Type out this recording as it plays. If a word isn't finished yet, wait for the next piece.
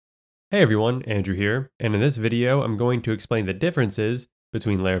Hey everyone, Andrew here, and in this video I'm going to explain the differences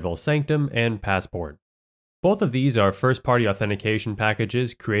between Laravel Sanctum and Passport. Both of these are first-party authentication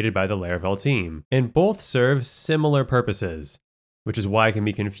packages created by the Laravel team, and both serve similar purposes, which is why it can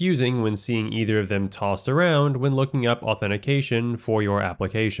be confusing when seeing either of them tossed around when looking up authentication for your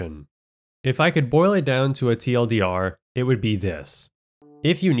application. If I could boil it down to a TLDR, it would be this.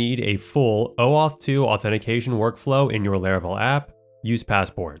 If you need a full OAuth 2 authentication workflow in your Laravel app, use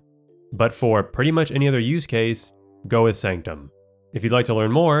Passport. But for pretty much any other use case, go with Sanctum. If you'd like to learn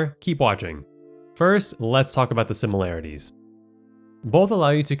more, keep watching. First, let's talk about the similarities. Both allow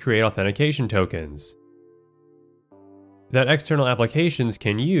you to create authentication tokens that external applications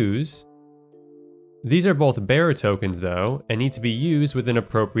can use. These are both bearer tokens though, and need to be used with an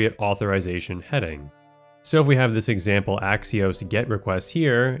appropriate authorization heading. So if we have this example Axios GET request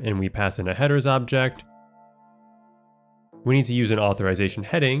here, and we pass in a headers object, we need to use an authorization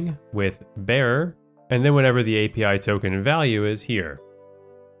heading with bearer, and then whatever the API token value is here.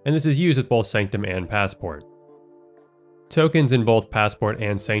 And this is used with both Sanctum and Passport. Tokens in both Passport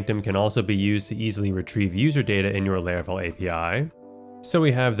and Sanctum can also be used to easily retrieve user data in your Laravel API. So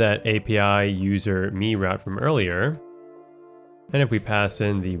we have that API user me route from earlier. And if we pass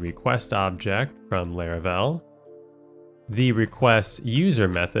in the request object from Laravel, the request user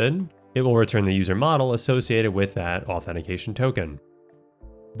method, it will return the user model associated with that authentication token.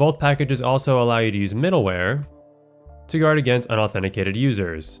 Both packages also allow you to use middleware to guard against unauthenticated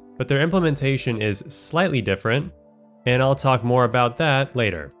users, but their implementation is slightly different, and I'll talk more about that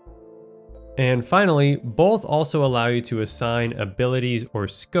later. And finally, both also allow you to assign abilities or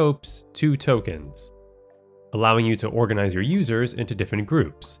scopes to tokens, allowing you to organize your users into different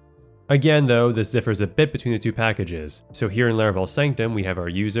groups. Again though, this differs a bit between the two packages. So here in Laravel Sanctum, we have our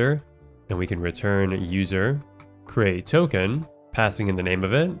user, and we can return user, create token, passing in the name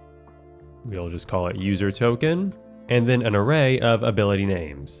of it. We'll just call it user token, and then an array of ability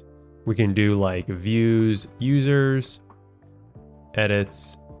names. We can do like views, users,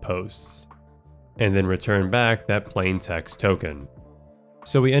 edits, posts, and then return back that plain text token.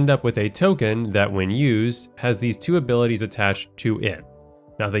 So we end up with a token that when used has these two abilities attached to it.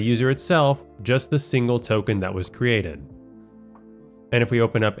 Not the user itself, just the single token that was created. And if we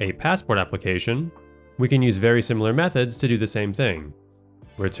open up a Passport application, we can use very similar methods to do the same thing.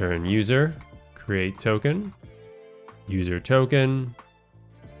 Return user, create token, user token,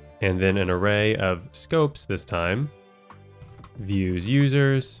 and then an array of scopes this time. Views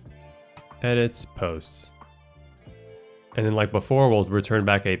users, edits posts. And then like before, we'll return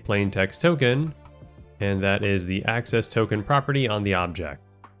back a plain text token, and that is the access token property on the object.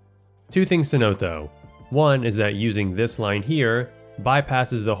 Two things to note though. One is that using this line here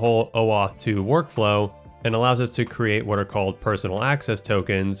bypasses the whole OAuth 2 workflow and allows us to create what are called personal access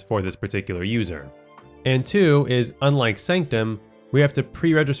tokens for this particular user. And two is, unlike Sanctum, we have to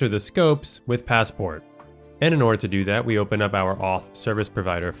pre-register the scopes with Passport. And in order to do that, we open up our auth service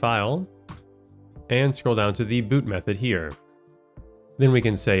provider file and scroll down to the boot method here. Then we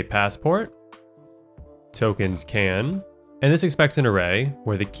can say Passport, tokens can, and this expects an array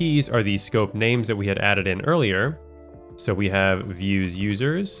where the keys are the scope names that we had added in earlier. So we have views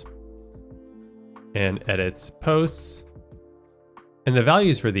users and edits posts. And the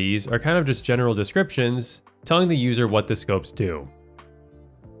values for these are kind of just general descriptions telling the user what the scopes do.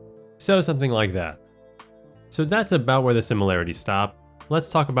 So something like that. So that's about where the similarities stop. Let's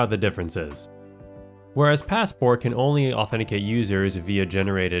talk about the differences. Whereas Passport can only authenticate users via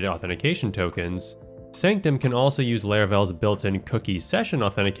generated authentication tokens, Sanctum can also use Laravel's built-in cookie session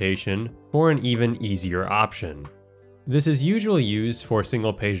authentication for an even easier option. This is usually used for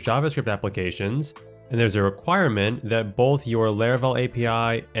single-page JavaScript applications, and there's a requirement that both your Laravel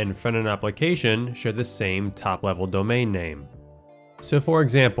API and front-end application share the same top-level domain name. So for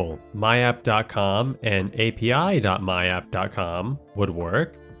example, myapp.com and api.myapp.com would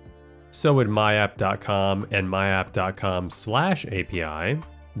work. So would myapp.com and myapp.com/API,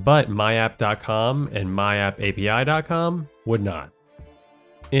 but myapp.com and myappapi.com would not.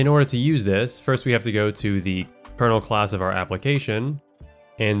 In order to use this, first we have to go to the kernel class of our application,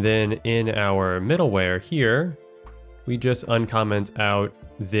 and then in our middleware here, we just uncomment out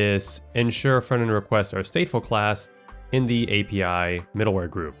this ensure front-end requests are stateful class in the API middleware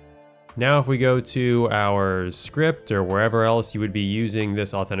group. Now if we go to our script or wherever else you would be using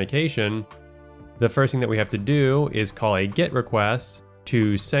this authentication, the first thing that we have to do is call a GET request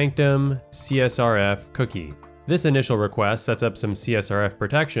to Sanctum CSRF cookie. This initial request sets up some CSRF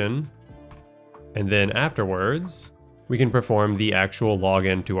protection, and then afterwards, we can perform the actual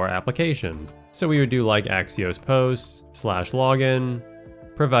login to our application. So we would do like Axios post /login,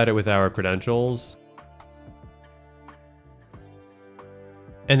 provide it with our credentials,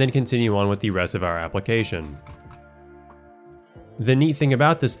 and then continue on with the rest of our application. The neat thing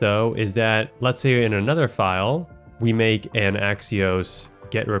about this though is that, let's say in another file, we make an Axios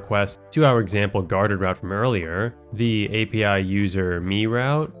GET request to our example guarded route from earlier, the API user me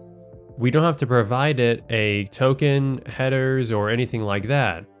route. We don't have to provide it a token, headers, or anything like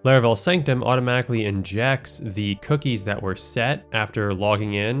that. Laravel Sanctum automatically injects the cookies that were set after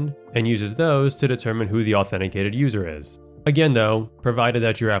logging in and uses those to determine who the authenticated user is. Again though, provided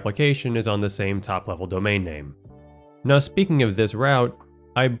that your application is on the same top-level domain name. Now speaking of this route,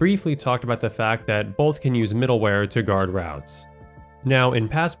 I briefly talked about the fact that both can use middleware to guard routes. Now in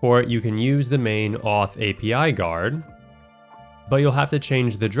Passport, you can use the main auth API guard, but you'll have to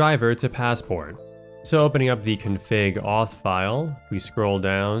change the driver to Passport. So opening up the config auth file, we scroll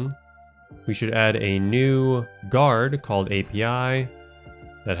down, we should add a new guard called API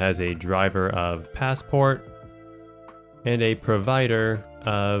that has a driver of Passport and a provider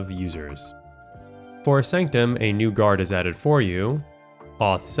of users. For Sanctum, a new guard is added for you,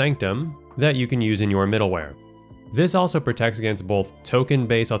 auth Sanctum, that you can use in your middleware. This also protects against both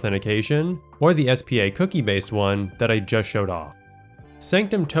token-based authentication or the SPA cookie-based one that I just showed off.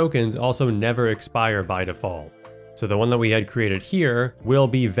 Sanctum tokens also never expire by default, so the one that we had created here will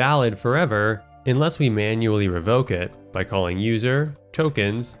be valid forever unless we manually revoke it by calling user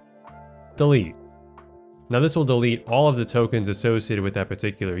tokens delete. Now this will delete all of the tokens associated with that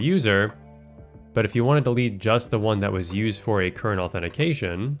particular user, but if you want to delete just the one that was used for a current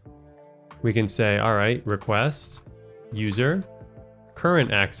authentication, we can say, all right, request user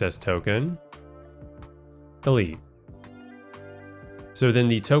current access token delete. So then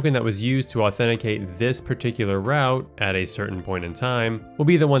the token that was used to authenticate this particular route at a certain point in time will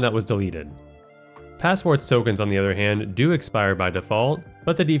be the one that was deleted. Passport's tokens, on the other hand, do expire by default,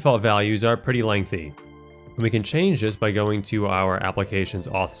 but the default values are pretty lengthy. And we can change this by going to our application's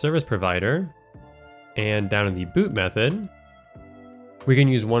auth service provider, and down in the boot method, we can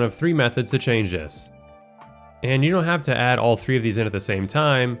use one of 3 methods to change this. And you don't have to add all 3 of these in at the same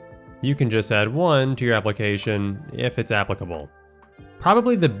time, you can just add one to your application if it's applicable.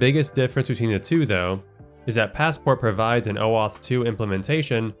 Probably the biggest difference between the two though, is that Passport provides an OAuth 2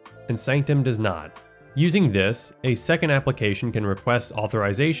 implementation and Sanctum does not. Using this, a second application can request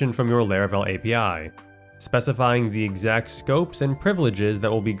authorization from your Laravel API, specifying the exact scopes and privileges that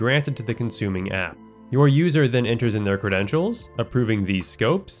will be granted to the consuming app. Your user then enters in their credentials, approving these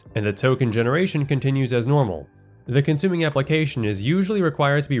scopes, and the token generation continues as normal. The consuming application is usually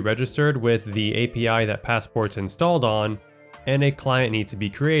required to be registered with the API that Passport's installed on, and a client needs to be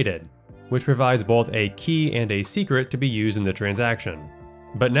created, which provides both a key and a secret to be used in the transaction.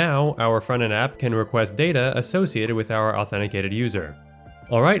 But now, our front-end app can request data associated with our authenticated user.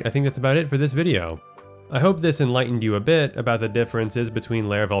 Alright, I think that's about it for this video. I hope this enlightened you a bit about the differences between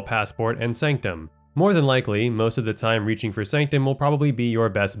Laravel Passport and Sanctum. More than likely, most of the time reaching for Sanctum will probably be your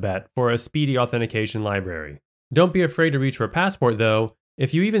best bet for a speedy authentication library. Don't be afraid to reach for Passport though,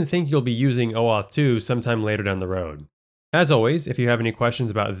 if you even think you'll be using OAuth 2 sometime later down the road. As always, if you have any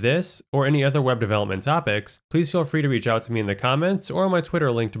questions about this or any other web development topics, please feel free to reach out to me in the comments or on my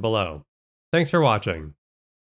Twitter linked below. Thanks for watching.